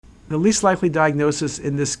The least likely diagnosis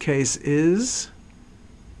in this case is,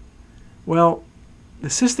 well, the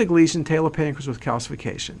cystic lesion, talar pancreas with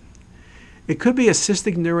calcification. It could be a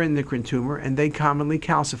cystic neuroendocrine tumor, and they commonly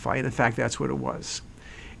calcify, and in fact, that's what it was.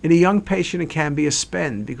 In a young patient, it can be a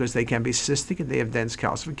SPEN because they can be cystic and they have dense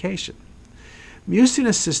calcification.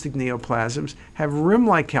 Mucinous cystic neoplasms have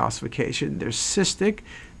rim-like calcification. They're cystic.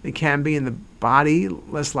 They can be in the body,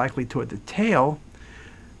 less likely toward the tail.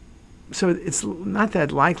 So it's not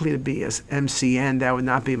that likely to be as MCN. That would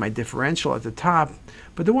not be my differential at the top.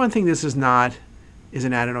 But the one thing this is not is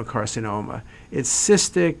an adenocarcinoma. It's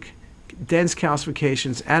cystic, dense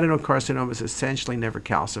calcifications. Adenocarcinomas essentially never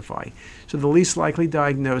calcify. So the least likely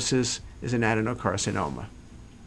diagnosis is an adenocarcinoma.